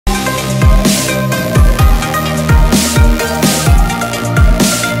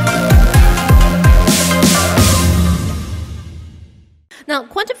Now,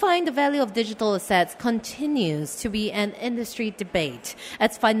 quantifying the value of digital assets continues to be an industry debate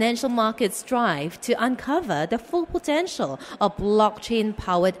as financial markets strive to uncover the full potential of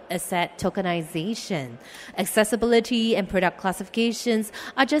blockchain-powered asset tokenization. Accessibility and product classifications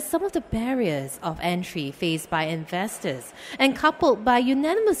are just some of the barriers of entry faced by investors, and coupled by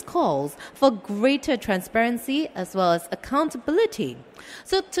unanimous calls for greater transparency as well as accountability.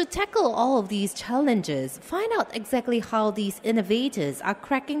 So to tackle all of these challenges, find out exactly how these innovators are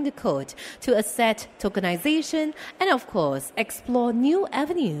cracking the code to asset tokenization and, of course, explore new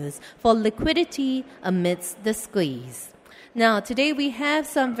avenues for liquidity amidst the squeeze. Now, today we have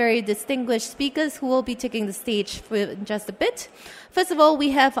some very distinguished speakers who will be taking the stage for just a bit. First of all,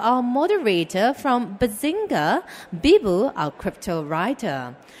 we have our moderator from Benzinga, Bibhu, our crypto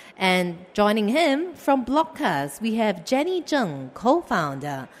writer. And joining him from Blockcast, we have Jenny Zheng,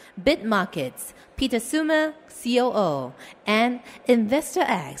 co-founder, BitMarkets, Peter Sumer, COO, and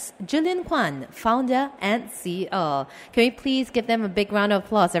InvestaX, Julian Kwan, founder and CEO. Can we please give them a big round of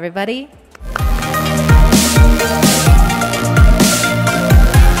applause, everybody?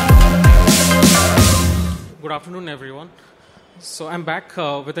 Good afternoon, everyone. So I'm back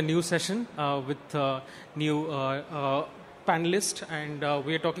with a new session with new panelists, and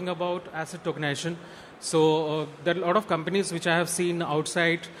we are talking about asset tokenization. So there are a lot of companies which I have seen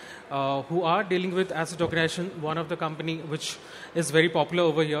outside who are dealing with asset tokenization. One of the company which is very popular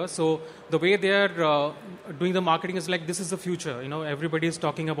over here. So the way they are doing the marketing is like, this is the future. You know, everybody is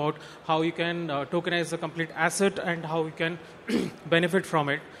talking about how you can tokenize the complete asset and how you can benefit from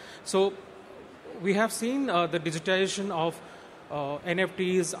it. So we have seen the digitization of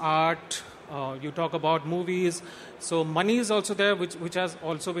NFTs, art, you talk about movies. So money is also there, which has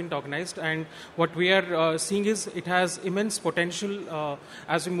also been tokenized. And what we are seeing is it has immense potential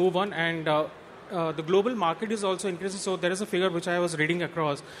as we move on. And the global market is also increasing. So there is a figure which I was reading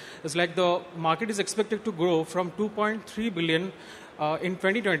across. It's like the market is expected to grow from 2.3 billion in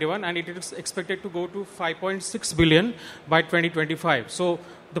 2021, and it is expected to go to 5.6 billion by 2025. So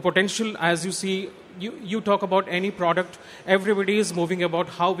the potential, as you see, you talk about any product, everybody is moving about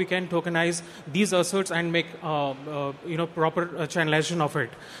how we can tokenize these assets and make proper channelization of it.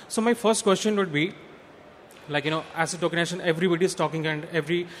 So my first question would be, like, asset tokenization, everybody is talking, and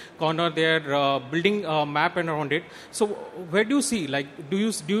every corner they're building a map and around it. So where do you see, like, do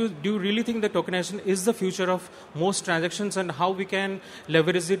you really think that tokenization is the future of most transactions, and how we can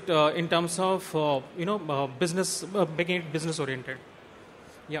leverage it in terms of business, making it business oriented?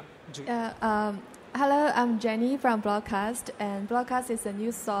 Yeah. Hello, I'm Jenny from Blockcast, and Blockcast is a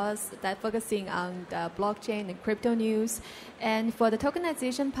news source that focusing on the blockchain and crypto news. And for the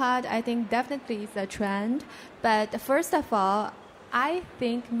tokenization part, I think definitely it's a trend. But first of all, I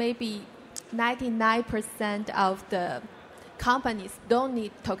think maybe 99% of the companies don't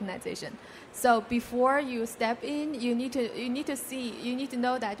need tokenization. So before you step in, you need to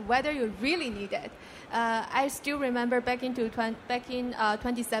know that whether you really need it. I still remember back in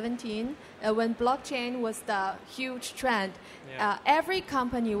 2017 when blockchain was the huge trend. Yeah. Every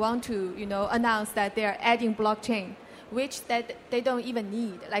company want to announce that they are adding blockchain, which that they don't even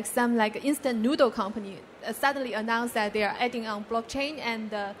need. Like some instant noodle company suddenly announced that they are adding on blockchain, and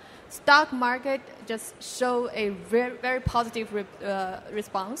the stock market just show a very, very positive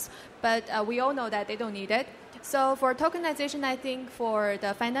response. But we all know that they don't need it. So for tokenization, I think for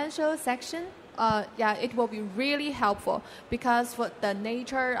the financial section, it will be really helpful, because for the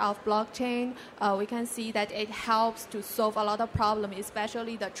nature of blockchain, we can see that it helps to solve a lot of problems,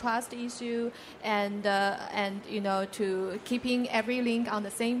 especially the trust issue and to keeping every link on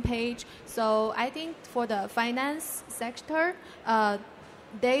the same page. So I think for the finance sector,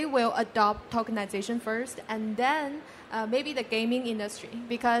 they will adopt tokenization first, and then maybe the gaming industry,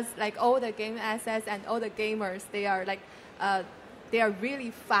 because like all the game assets and all the gamers, they are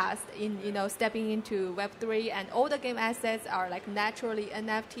really fast in stepping into Web3, and all the game assets are like naturally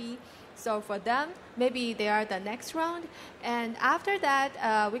NFT. So for them, maybe they are the next round. And after that,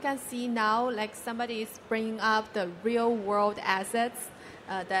 we can see now like somebody is bringing up the real world assets,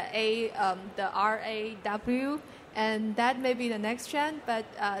 the RAW. And that may be the next trend, but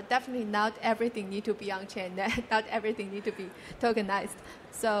definitely not everything need to be on-chain. Not everything need to be tokenized.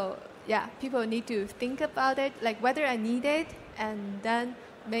 So yeah, people need to think about it, like whether I need it, and then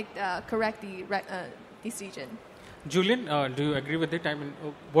make the correct decision. Julian, do you agree with it? I mean,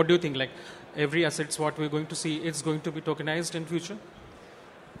 what do you think? Like every asset's what we're going to see, it's going to be tokenized in future?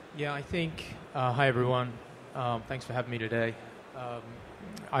 Yeah, I think. Hi everyone. Thanks for having me today.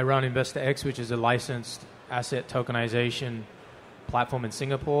 I run InvestaX, which is a licensed asset tokenization platform in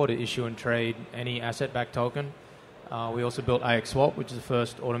Singapore to issue and trade any asset-backed token. We also built IXSwap, which is the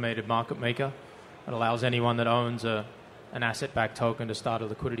first automated market maker. It allows anyone that owns an asset-backed token to start a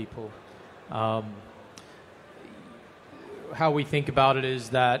liquidity pool. How we think about it is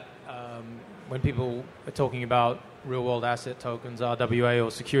that when people are talking about real-world asset tokens, RWA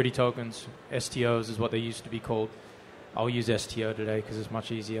or security tokens, STOs is what they used to be called. I'll use STO today because it's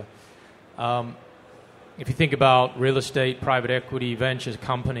much easier. If you think about real estate, private equity, ventures,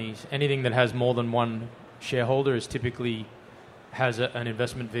 companies, anything that has more than one shareholder is typically has an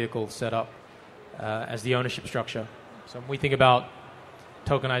investment vehicle set up as the ownership structure. So when we think about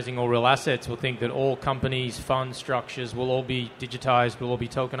tokenizing all real assets, we'll think that all companies, fund structures will all be digitized, will all be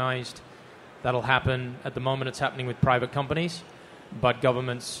tokenized. That'll happen. At the moment, it's happening with private companies, but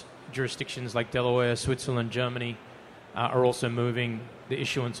governments, jurisdictions like Delaware, Switzerland, Germany are also moving the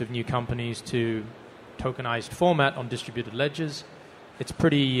issuance of new companies to tokenized format on distributed ledgers. It's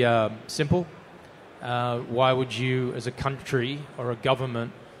pretty simple. Why would you, as a country or a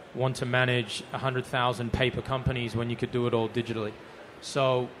government, want to manage 100,000 paper companies when you could do it all digitally?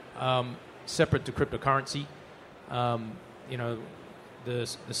 So, separate to cryptocurrency, the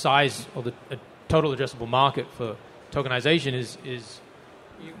size or the total addressable market for tokenization is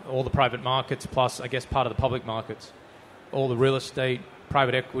all the private markets plus, I guess, part of the public markets. All the real estate,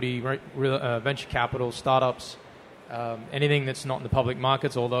 private equity, venture capital, startups, anything that's not in the public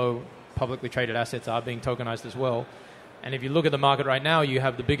markets, although publicly traded assets are being tokenized as well. And if you look at the market right now, you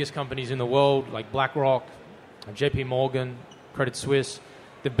have the biggest companies in the world like BlackRock, JP Morgan, Credit Suisse.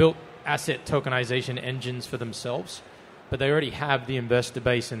 They've built asset tokenization engines for themselves, but they already have the investor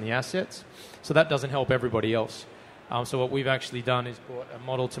base in the assets. So that doesn't help everybody else. So what we've actually done is brought a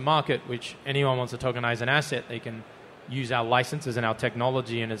model to market, which anyone wants to tokenize an asset, they can use our licenses and our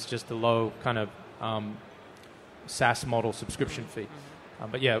technology, and it's just a low kind of SaaS model subscription fee.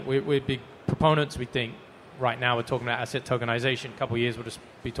 But yeah, we're big proponents. We think right now we're talking about asset tokenization. A couple of years we'll just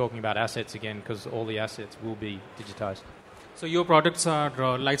be talking about assets again because all the assets will be digitized. So your products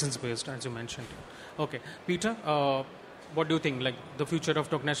are license-based, as you mentioned. Okay. Peter, what do you think? Like the future of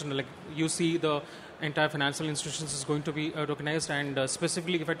tokenization, like you see the entire financial institutions is going to be tokenized, and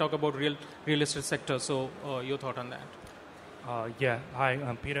specifically if I talk about real estate sector, so your thought on that? Hi,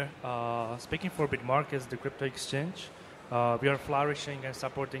 I'm Peter. Speaking for BitMarkets, the crypto exchange, we are flourishing and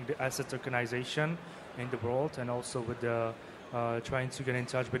supporting the asset tokenization in the world, and also with the trying to get in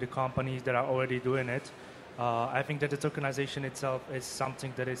touch with the companies that are already doing it. I think that the tokenization itself is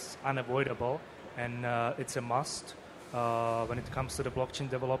something that is unavoidable, and it's a must when it comes to the blockchain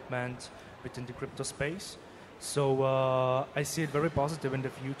development within the crypto space. So I see it very positive in the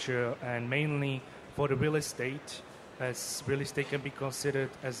future, and mainly for the real estate, as real estate can be considered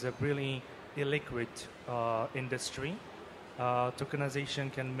as a really illiquid industry.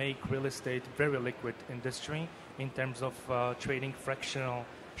 Tokenization can make real estate very liquid industry in terms of trading fractional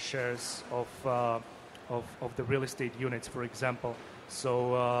shares of the real estate units, for example.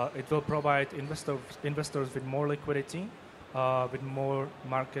 So it will provide investors with more liquidity, with more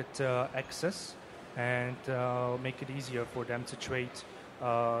market access, and make it easier for them to trade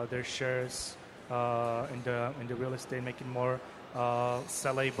their shares in the real estate, make it more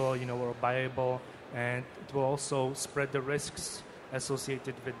sellable, or buyable, and it will also spread the risks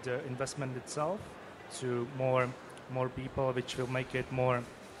associated with the investment itself to more people, which will make it more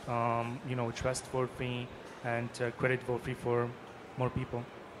trustworthy and creditworthy for more people.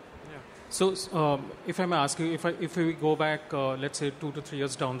 Yeah. So, if I may ask you, if we go back, let's say 2 to 3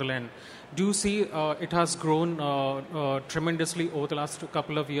 years down the line, do you see it has grown tremendously over the last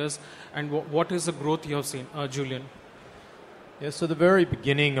couple of years, and what is the growth you have seen, Julian? Yeah, so the very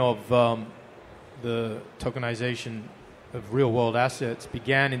beginning of the tokenization of real-world assets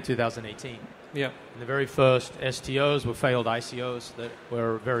began in 2018. Yeah. And the very first STOs were failed ICOs that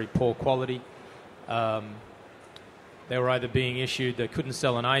were very poor quality. They were either being issued, they couldn't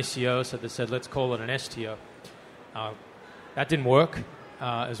sell an ICO, so they said, let's call it an STO. That didn't work,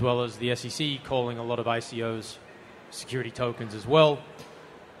 as well as the SEC calling a lot of ICOs security tokens as well.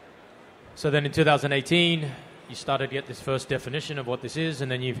 So then in 2018, you started to get this first definition of what this is, and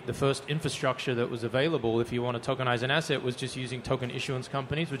then the first infrastructure that was available if you want to tokenize an asset was just using token issuance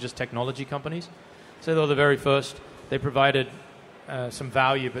companies, which is technology companies. So they were the very first. They provided some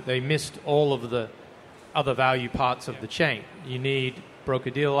value, but they missed all of the other value parts of the chain. You need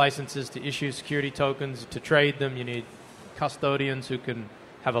broker-dealer licenses to issue security tokens, to trade them. You need custodians who can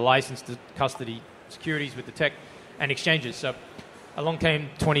have a license to custody securities with the tech, and exchanges. So along came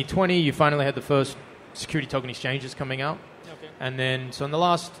 2020, you finally had the first security token exchanges coming out. Okay. And then, so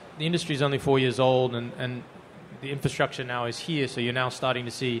the industry is only 4 years old, and the infrastructure now is here, so you're now starting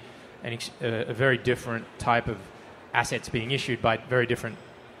to see a very different type of assets being issued by very different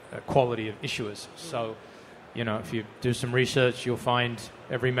quality of issuers. So, if you do some research, you'll find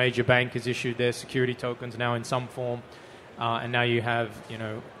every major bank has issued their security tokens now in some form, and now you have,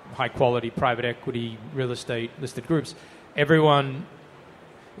 high-quality private equity, real estate listed groups. Everyone,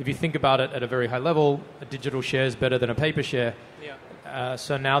 if you think about it at a very high level, a digital share is better than a paper share. Yeah.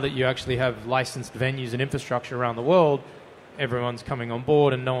 So now that you actually have licensed venues and infrastructure around the world, everyone's coming on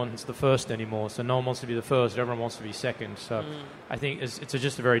board and no one's the first anymore. So no one wants to be the first, everyone wants to be second. So I think it's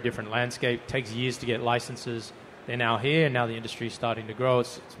just a very different landscape. It takes years to get licenses. They're now here, and now the industry is starting to grow.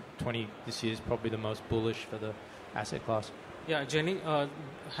 It's this year is probably the most bullish for the asset class. Yeah, Jenny,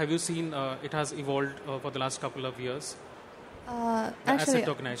 have you seen it has evolved for the last couple of years? Actually, asset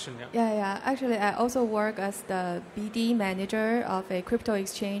tokenization, yeah. Actually, I also work as the BD manager of a crypto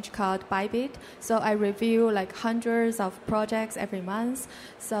exchange called Bybit. So I review like hundreds of projects every month.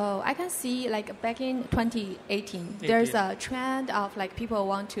 So I can see like back in 2018, there's a trend of like people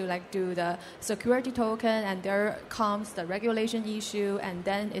want to like do the security token, and there comes the regulation issue, and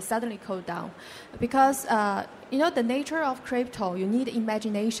then it suddenly cooled down because the nature of crypto, you need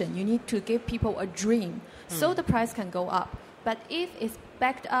imagination. You need to give people a dream so the price can go up. But if it's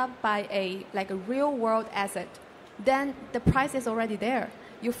backed up by a real world asset, then the price is already there.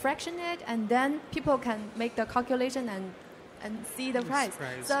 You fraction it, and then people can make the calculation and see the price.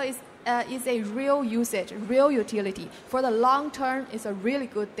 So it's a real usage, real utility. For the long term, it's a really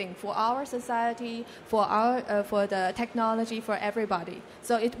good thing for our society, for the technology, for everybody.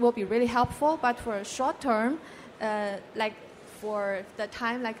 So it will be really helpful. But for a short term, for the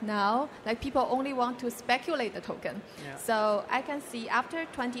time like now, like people only want to speculate the token. Yeah. So I can see after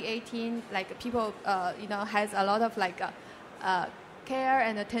 2018, like people, has a lot of care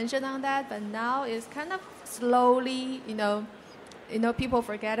and attention on that. But now it's kind of slowly, people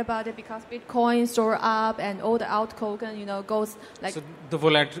forget about it because Bitcoin soar up and all the alt token, goes like. So the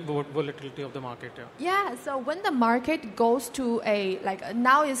volatility of the market. Yeah. So when the market goes to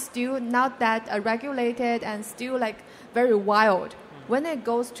now it's still not that regulated and still very wild. When it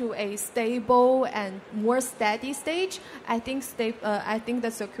goes to a stable and more steady stage, I think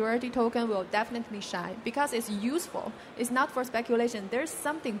the security token will definitely shine because it's useful. It's not for speculation. There's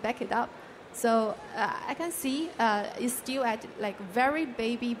something back it up. So I can see it's still at very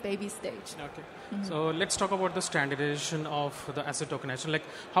baby stage. Okay. Mm-hmm. So let's talk about the standardization of the asset tokenization.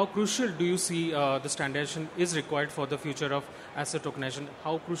 How crucial do you see the standardization is required for the future of asset tokenization?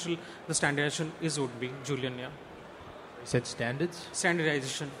 How crucial the standardization would be, Julian? Yeah. You said standards?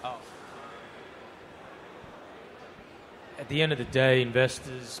 Standardization. Oh. At the end of the day,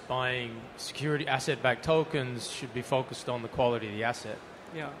 investors buying security asset-backed tokens should be focused on the quality of the asset.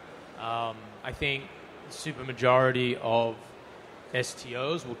 Yeah. I think the supermajority of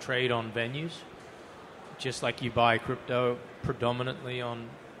STOs will trade on venues, just like you buy crypto predominantly on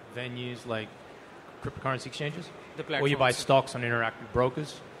venues like cryptocurrency exchanges, or you buy stocks on interactive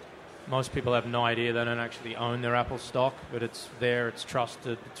brokers. Most people have no idea. They don't actually own their Apple stock, but it's there, it's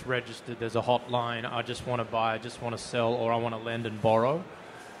trusted, it's registered, there's a hotline. I just want to buy, I just want to sell, or I want to lend and borrow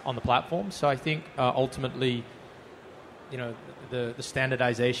on the platform. So I think ultimately, the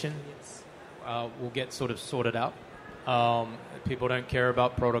standardization will get sort of sorted out. People don't care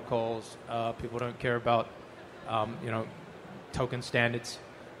about protocols. People don't care about, token standards.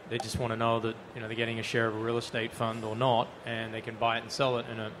 They just want to know that they're getting a share of a real estate fund or not, and they can buy it and sell it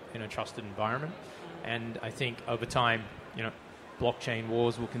in a trusted environment. And I think over time, blockchain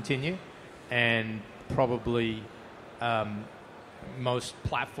wars will continue, and probably most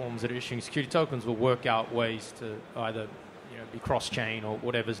platforms that are issuing security tokens will work out ways to either be cross-chain or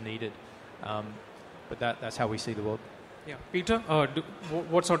whatever's needed. But that's how we see the world. Yeah, Peter,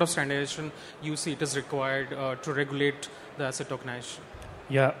 what sort of standardization you see it is required to regulate the asset tokenization?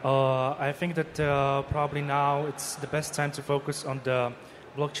 Yeah, I think that probably now it's the best time to focus on the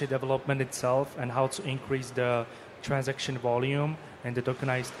blockchain development itself and how to increase the transaction volume and the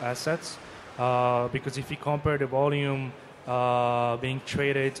tokenized assets. Because if you compare the volume being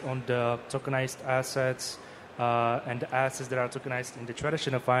traded on the tokenized assets and the assets that are tokenized in the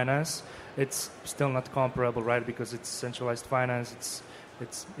traditional finance, it's still not comparable, right? Because it's centralized finance,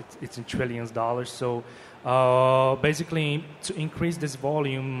 it's in trillions of dollars. So basically, to increase this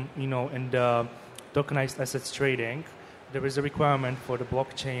volume, in the tokenized assets trading, there is a requirement for the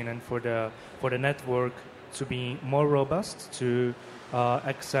blockchain and for the network to be more robust, to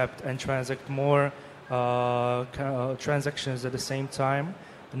accept and transact more transactions at the same time.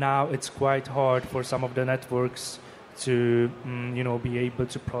 Now it's quite hard for some of the networks to be able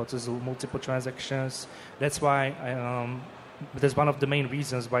to process multiple transactions. That's why that's one of the main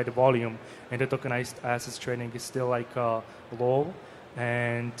reasons why the volume in the tokenized assets trading is still low.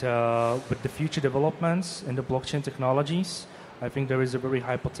 And with the future developments in the blockchain technologies, I think there is a very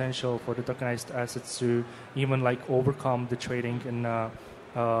high potential for the tokenized assets to even overcome the trading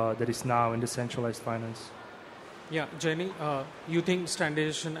that is now in the centralized finance. Yeah, Jenny, you think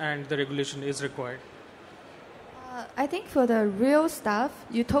standardization and the regulation is required? I think for the real stuff,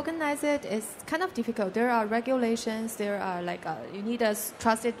 you tokenize it is kind of difficult. There are regulations. There are you need a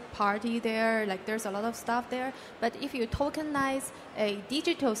trusted party there. There's a lot of stuff there. But if you tokenize a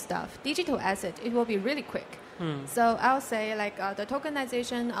digital asset, it will be really quick. So I'll say the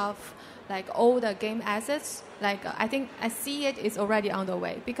tokenization of all the game assets. I think I see it is already on the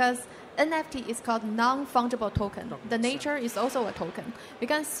way because NFT is called non-fungible token. The nature is also a token. You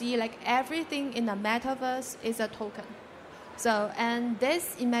can see everything in the metaverse is a token. So, and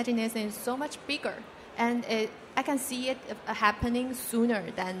this imagination is so much bigger, and I can see it happening sooner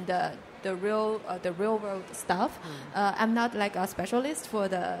than the real world stuff. I'm not a specialist for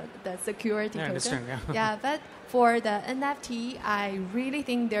the security token. I understand, yeah. Yeah, but for the NFT, I really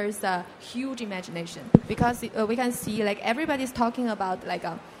think there's a huge imagination because we can see everybody's talking about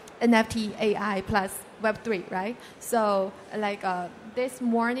NFT, AI plus Web3, right? So this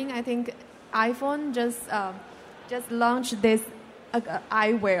morning, I think iPhone just launched this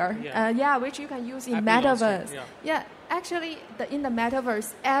eyewear, which you can use in metaverse. Yeah, actually, in the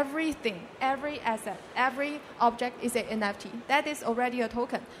metaverse, everything, every asset, every object is an NFT. That is already a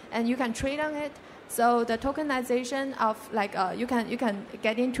token, and you can trade on it. So the tokenization of you can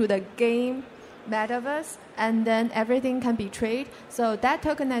get into the game metaverse, and then everything can be traded. So that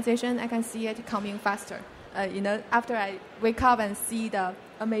tokenization, I can see it coming faster. After I wake up and see the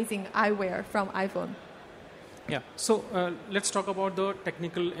amazing eyewear from iPhone. Yeah. So let's talk about the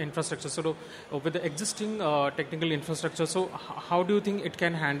technical infrastructure. So with the existing technical infrastructure, so how do you think it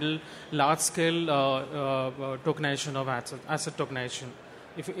can handle large-scale tokenization of asset tokenization?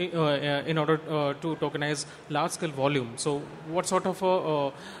 If in order to tokenize large-scale volume, so what sort of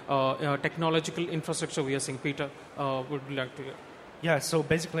technological infrastructure we are seeing? Peter, would you like to? Yeah. So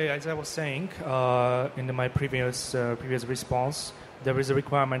basically, as I was saying in my previous response, there is a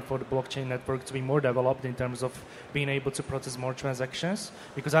requirement for the blockchain network to be more developed in terms of being able to process more transactions,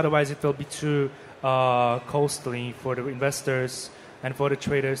 because otherwise it will be too costly for the investors and for the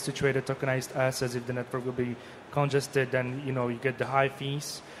traders to trade the tokenized assets. If the network will be congested, then you get the high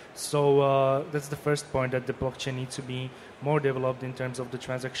fees. So that's the first point, that the blockchain needs to be more developed in terms of the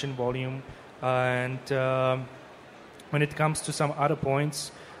transaction volume. And when it comes to some other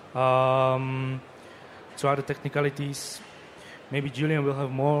points, to other technicalities, maybe Julian will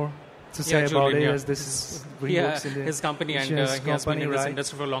have more to say about it, as this is his company, and he has been in this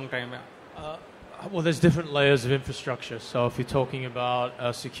industry for a long time. Well, there's different layers of infrastructure. So if you're talking about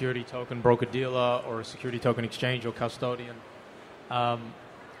a security token broker-dealer or a security token exchange or custodian, all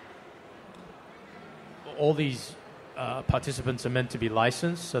these participants are meant to be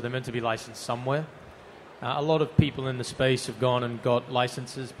licensed, so they're meant to be licensed somewhere. A lot of people in the space have gone and got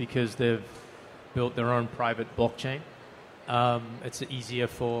licenses because they've built their own private blockchain. It's easier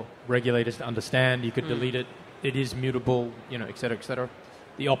for regulators to understand. You could delete it. It is mutable, et cetera, et cetera.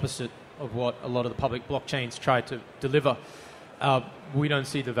 The opposite of what a lot of the public blockchains try to deliver. We don't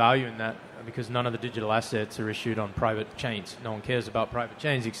see the value in that because none of the digital assets are issued on private chains. No one cares about private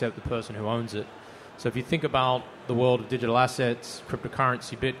chains except the person who owns it. So if you think about the world of digital assets,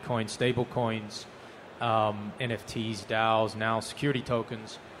 cryptocurrency, Bitcoin, stable coins, NFTs, DAOs, now security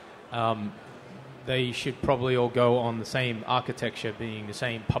tokens, they should probably all go on the same architecture, being the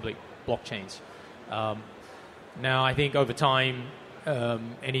same public blockchains. Now, I think over time,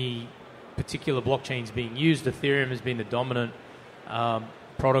 any particular blockchains being used, Ethereum has been the dominant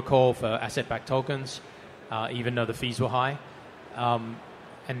protocol for asset-backed tokens, even though the fees were high.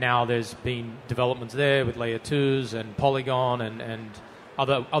 And now there's been developments there with layer 2s and Polygon and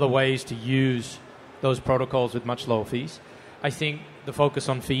other ways to use those protocols with much lower fees. I think the focus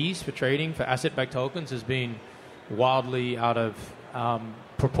on fees for trading for asset-backed tokens has been wildly out of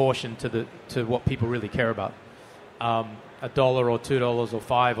proportion to what people really care about. $1 or $2 or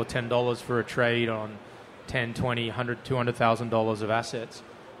 $5 or $10 for a trade on $10, $20, $100, $200,000 of assets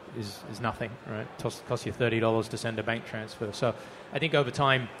is nothing, right? It costs you $30 to send a bank transfer. So I think over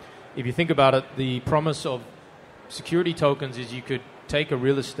time, if you think about it, the promise of security tokens is you could take a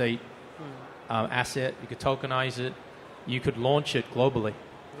real estate asset, you could tokenize it, you could launch it globally.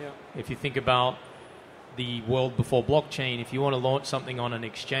 Yeah. If you think about the world before blockchain, if you want to launch something on an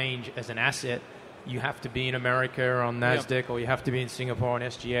exchange as an asset, you have to be in America on NASDAQ, or you have to be in Singapore on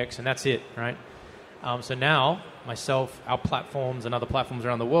SGX, and that's it, right? So now, myself, our platforms and other platforms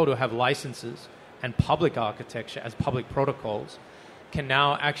around the world who have licenses and public architecture as public protocols can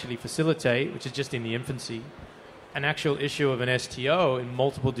now actually facilitate, which is just in the infancy, an actual issue of an STO in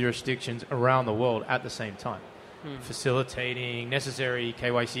multiple jurisdictions around the world at the same time, facilitating necessary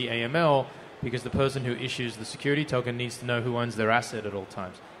KYC AML, because the person who issues the security token needs to know who owns their asset at all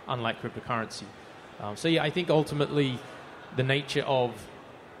times, unlike cryptocurrency. So yeah, I think ultimately the nature of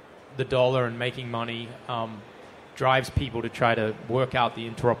the dollar and making money drives people to try to work out the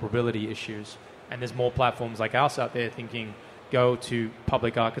interoperability issues. And there's more platforms like ours out there thinking, go to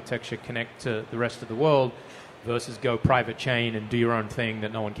public architecture, connect to the rest of the world, versus go private chain and do your own thing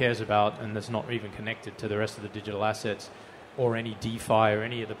that no one cares about and that's not even connected to the rest of the digital assets or any DeFi or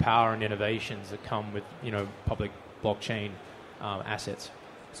any of the power and innovations that come with, public blockchain assets.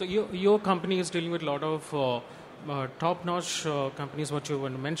 So your company is dealing with a lot of top-notch companies, what you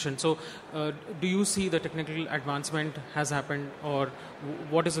want to mention. So do you see the technical advancement has happened, or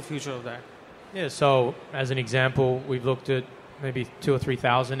what is the future of that? Yeah, so as an example, we've looked at maybe 2,000 or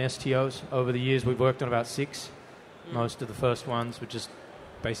 3,000 STOs over the years. We've worked on about 6. Most of the first ones were just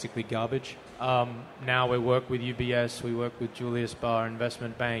basically garbage. Now we work with UBS, we work with Julius Baer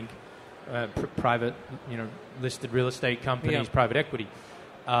Investment Bank, private, listed real estate companies, private equity,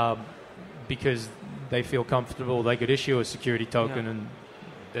 because they feel comfortable they could issue a security token and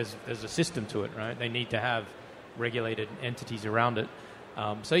there's a system to it, right? They need to have regulated entities around it.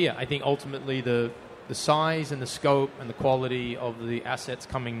 So yeah, I think ultimately the size and the scope and the quality of the assets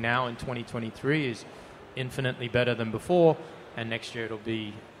coming now in 2023 is infinitely better than before, and next year it'll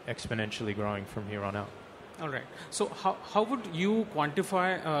be exponentially growing from here on out. All right. So how would you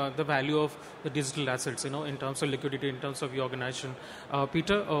quantify the value of the digital assets, in terms of liquidity, in terms of your organization?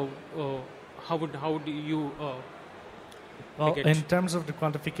 Peter, how would you well, in terms of the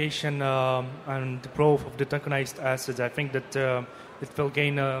quantification and the growth of the tokenized assets, I think that it will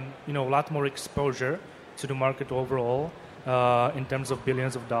gain a lot more exposure to the market overall in terms of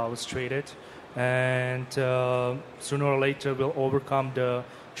billions of dollars traded, and sooner or later will overcome the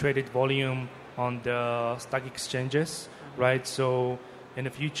traded volume on the stock exchanges, right? So in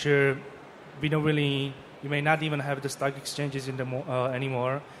the future, you may not even have the stock exchanges in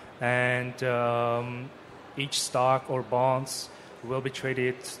anymore, and each stock or bonds will be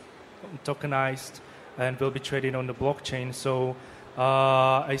traded tokenized and will be traded on the blockchain. So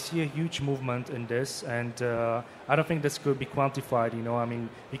I see a huge movement in this, and I don't think this could be quantified.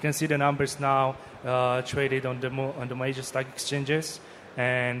 You can see the numbers now traded on the major stock exchanges,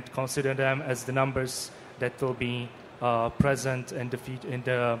 and consider them as the numbers that will be present in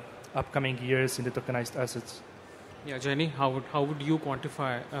the upcoming years in the tokenized assets. Yeah, Jenny, how would you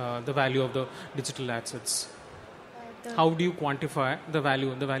quantify the value of the digital assets? How do you quantify the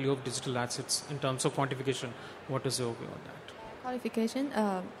value of digital assets in terms of quantification? What is your view on that? Qualification,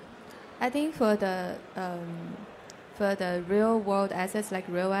 I think for the real world assets like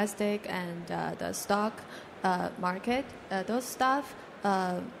real estate and the stock market, those stuff,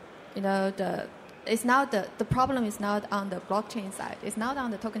 the problem is not on the blockchain side. It's not on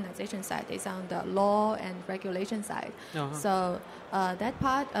the tokenization side. It's on the law and regulation side. Uh-huh. So that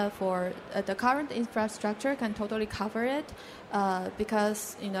part for the current infrastructure can totally cover it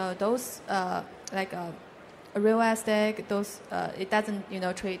because those real estate, those it doesn't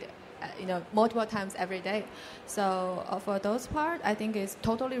trade multiple times every day. So for those part, I think it's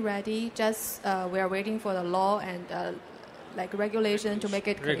totally ready. Just we are waiting for the law and regulation to make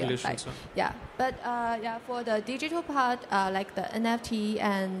it clear. Regulations. But for the digital part, like the NFT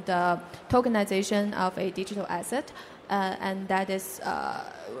and tokenization of a digital asset, and that is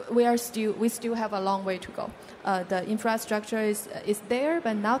we still have a long way to go. The infrastructure is there,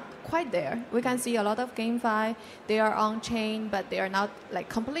 but not quite there. We can see a lot of GameFi. They are on chain, but they are not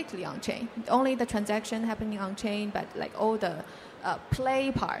completely on chain. Only the transaction happening on chain, but all the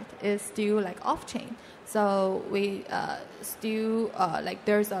play part is still off chain. So we still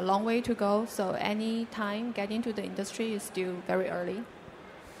there's a long way to go. So any time getting into the industry is still very early.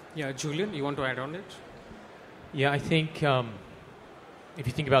 Yeah, Julian, you want to add on it? Yeah, I think if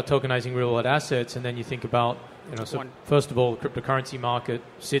you think about tokenizing real world assets, and then you think about first of all, the cryptocurrency market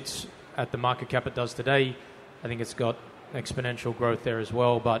sits at the market cap it does today. I think it's got exponential growth there as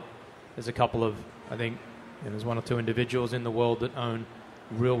well. But there's a couple of there's 1 or 2 individuals in the world that own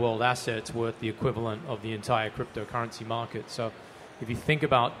real-world assets worth the equivalent of the entire cryptocurrency market. So if you think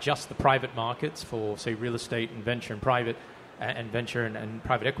about just the private markets for, say, real estate and venture and private and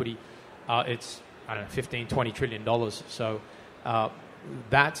private equity, it's, $15, $20 trillion. So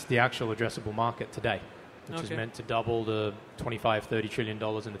that's the actual addressable market today, which is meant to double to $25, $30 trillion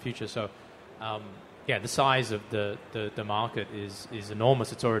in the future. So yeah, the size of the market is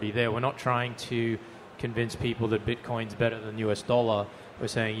enormous. It's already there. We're not trying to convince people that Bitcoin's better than US dollar. We're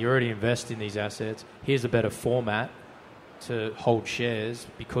saying you already invest in these assets. Here's a better format to hold shares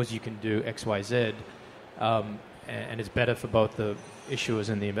because you can do X, Y, Z. And it's better for both the issuers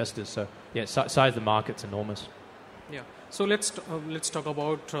and the investors. So, yeah, size of the market's enormous. Yeah. So let's talk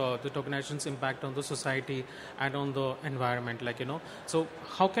about the tokenization's impact on the society and on the environment. So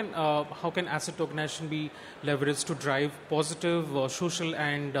how can asset tokenization be leveraged to drive positive social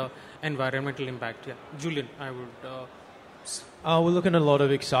and environmental impact? Yeah, Julian, I would. We're looking at a lot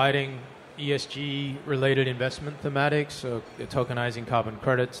of exciting ESG-related investment thematics, so tokenizing carbon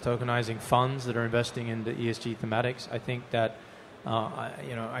credits, tokenizing funds that are investing in the ESG thematics. I think that,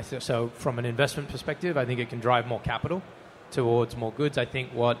 so from an investment perspective, I think it can drive more capital towards more goods. I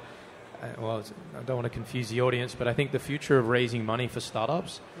think I don't want to confuse the audience, but I think the future of raising money for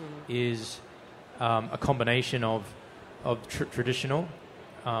startups is a combination of traditional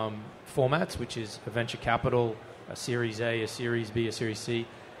formats, which is a venture capital, a Series A, a Series B, a Series C,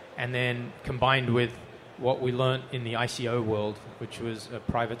 and then combined with what we learned in the ICO world, which was a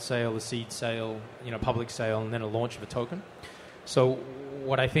private sale, a seed sale, public sale, and then a launch of a token. So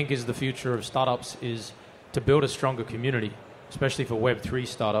what I think is the future of startups is to build a stronger community, especially for Web3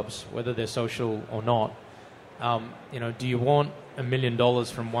 startups, whether they're social or not. Do you want $1 million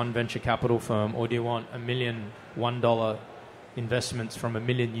from one venture capital firm, or do you want $1 million $1 investments from 1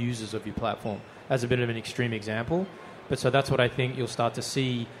 million users of your platform? As a bit of an extreme example. But so that's what I think you'll start to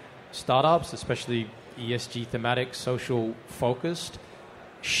see startups, especially ESG thematic, social focused,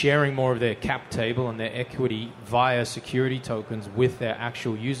 sharing more of their cap table and their equity via security tokens with their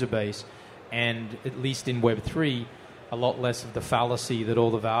actual user base, and at least in Web3, a lot less of the fallacy that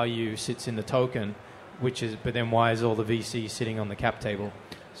all the value sits in the token, but then why is all the VC sitting on the cap table?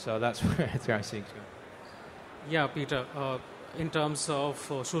 So that's where I see it's going. Yeah, Peter, in terms of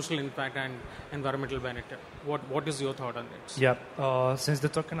social impact and environmental benefit, what is your thought on it? Yeah, since the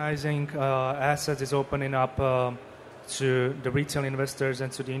tokenizing assets is opening up to the retail investors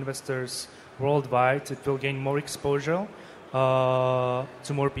and to the investors worldwide, it will gain more exposure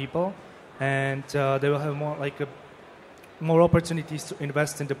to more people, and they will have more opportunities to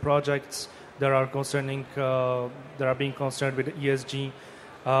invest in the projects that are being concerned with ESG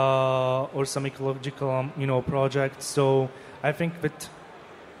or some ecological projects. So I think with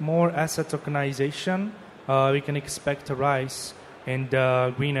more asset tokenization, we can expect a rise in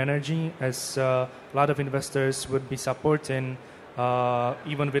the green energy, as a lot of investors would be supporting,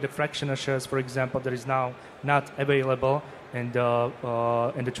 even with the fractional shares, for example, that is now not available in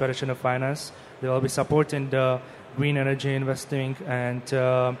the traditional finance. They will be supporting the green energy investing, and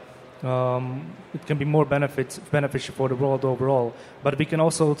it can be more beneficial for the world overall. But we can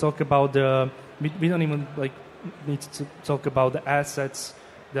also talk about we don't even need to talk about the assets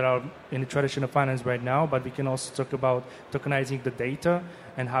that are in the traditional finance right now, but we can also talk about tokenizing the data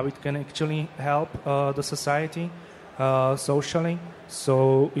and how it can actually help the society socially.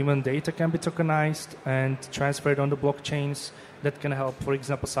 So even data can be tokenized and transferred on the blockchains that can help, for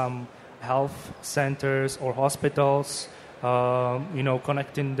example, some health centers or hospitals,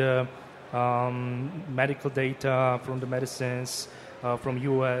 connecting the medical data from the medicines from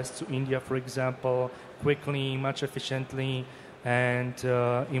US to India, for example, quickly, much efficiently, and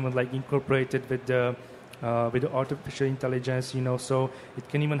even incorporated with the artificial intelligence, so it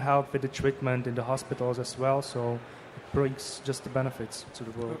can even help with the treatment in the hospitals as well. So it brings just the benefits to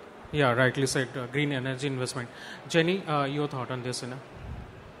the world. Yeah, rightly said. Green energy investment. Jenny, your thought on this?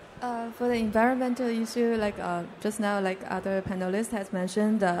 For the environmental issue, just now, other panelists has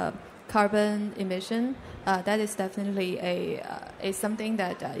mentioned, carbon emission, that is definitely a something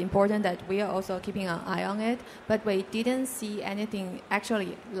that important that we are also keeping an eye on it, but we didn't see anything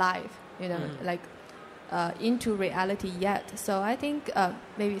actually live, into reality yet. So I think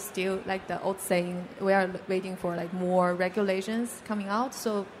maybe still the old saying, we are waiting for more regulations coming out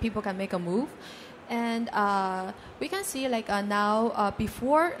so people can make a move. And we can see now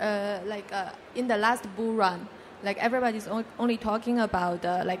before in the last bull run, everybody's only talking about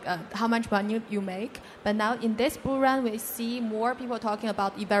how much money you make, but now in this bull run we see more people talking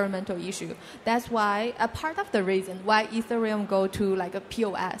about environmental issue. That's why a part of the reason why Ethereum go to a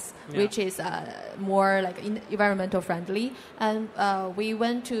POS, which is more environmental friendly. And we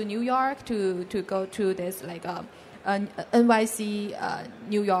went to New York to go to this NYC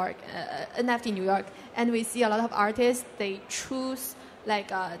New York, NFT New York, and we see a lot of artists, they choose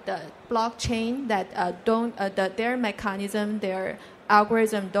the blockchain that their mechanism, their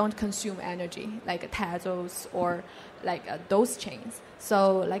algorithm don't consume energy, like Tezos or those chains.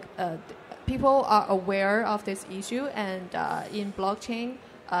 So people are aware of this issue, and in blockchain,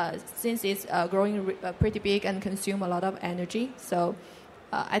 since it's growing pretty big and consume a lot of energy, so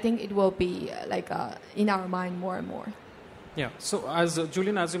I think it will be in our mind more and more. Yeah. So as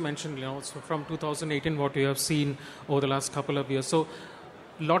Julian, as you mentioned, so from 2018, what we have seen over the last couple of years, so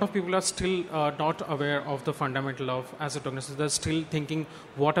a lot of people are still not aware of the fundamental of asset tokenization. They're still thinking,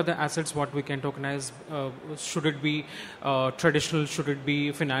 what are the assets, what we can tokenize? Should it be traditional? Should it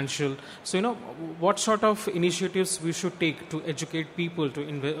be financial? So, what sort of initiatives we should take to educate people,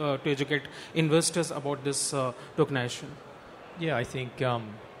 to educate investors about this tokenization? Yeah, I think our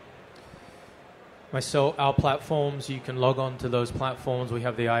platforms, you can log on to those platforms. We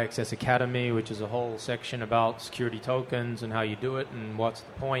have the IXS Academy, which is a whole section about security tokens and how you do it and what's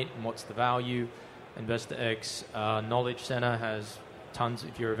the point and what's the value. InvestaX Knowledge Center has tons.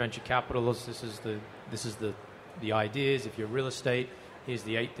 If you're a venture capitalist, this is the ideas. If you're real estate, here's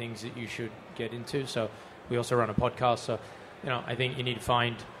the 8 things that you should get into. So we also run a podcast. So, I think you need to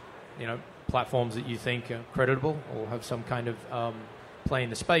find, platforms that you think are credible or have some kind of play in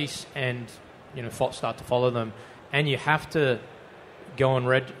the space and start to follow them. And you have to go and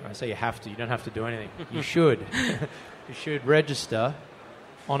I say you have to. You don't have to do anything. You should. You should register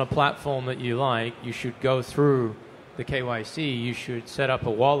on a platform that you like. You should go through the KYC. You should set up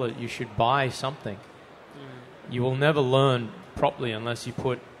a wallet. You should buy something. You will never learn properly unless you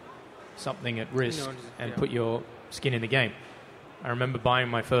put something at risk and put your skin in the game. I remember buying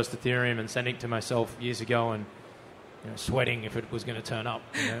my first Ethereum and sending it to myself years ago and sweating if it was going to turn up.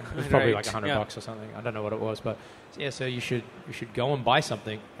 It was probably like $100 or something. I don't know what it was, but so you should go and buy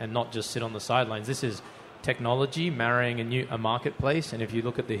something and not just sit on the sidelines. This is technology marrying a marketplace, and if you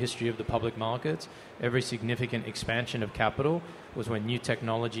look at the history of the public markets, every significant expansion of capital was when new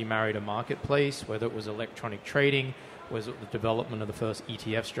technology married a marketplace, whether it was electronic trading, was it the development of the first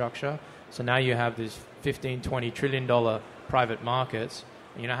ETF structure. So now you have this $15-20 trillion private markets.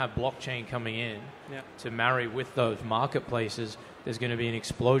 You now have blockchain coming in to marry with those marketplaces. There's going to be an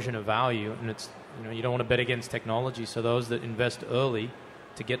explosion of value, and it's you don't want to bet against technology. So those that invest early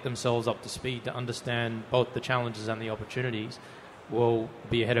to get themselves up to speed, to understand both the challenges and the opportunities, will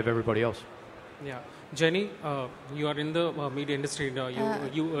be ahead of everybody else. Yeah, Jenny, you are in the media industry.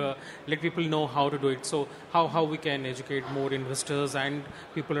 You let people know how to do it. So how we can educate more investors and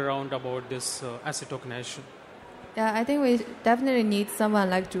people around about this asset tokenization? Yeah, I think we definitely need someone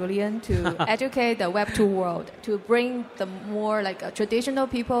like Julian to educate the Web2 world, to bring the more traditional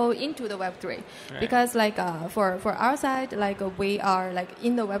people into the Web3. Right. Because for our side, we are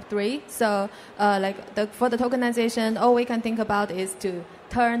in the Web3, so for the tokenization, all we can think about is to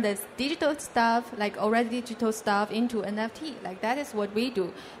turn this digital stuff, already digital stuff, into NFT. That is what we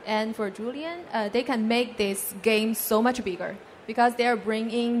do. And for Julian, they can make this game so much bigger, because they're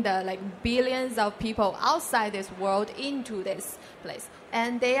bringing the billions of people outside this world into this place,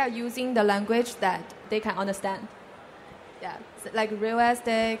 and they are using the language that they can understand. Yeah,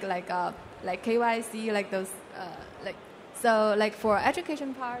 realistic, KYC, those, So for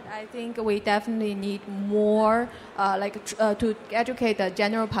education part, I think we definitely need more, to educate the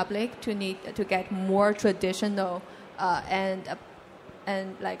general public to get more traditional and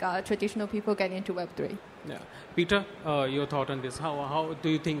traditional people get into Web3. Yeah, Peter, your thought on this? How do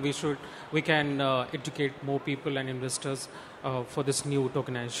you think we can educate more people and investors for this new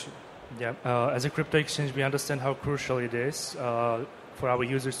tokenization? Yeah, as a crypto exchange, we understand how crucial it is for our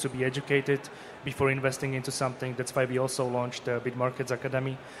users to be educated before investing into something. That's why we also launched the BitMarkets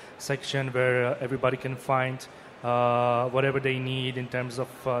Academy section, where everybody can find whatever they need in terms of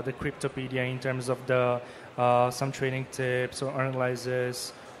the Cryptopedia, in terms of the some trading tips or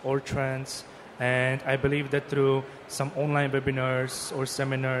analysis or trends. And I believe that through some online webinars or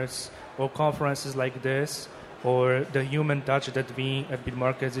seminars or conferences like this, or the human touch that we at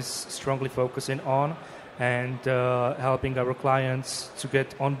BitMarkets is strongly focusing on, and helping our clients to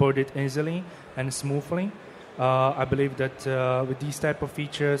get onboarded easily and smoothly, I believe that with these type of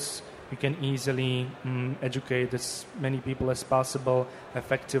features, we can easily educate as many people as possible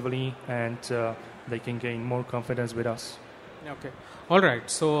effectively, and they can gain more confidence with us. Okay. All right.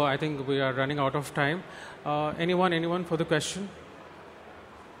 So I think we are running out of time. Anyone for the question?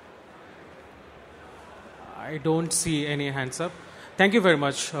 I don't see any hands up. Thank you very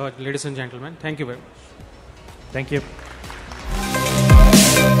much, ladies and gentlemen. Thank you very much. Thank you.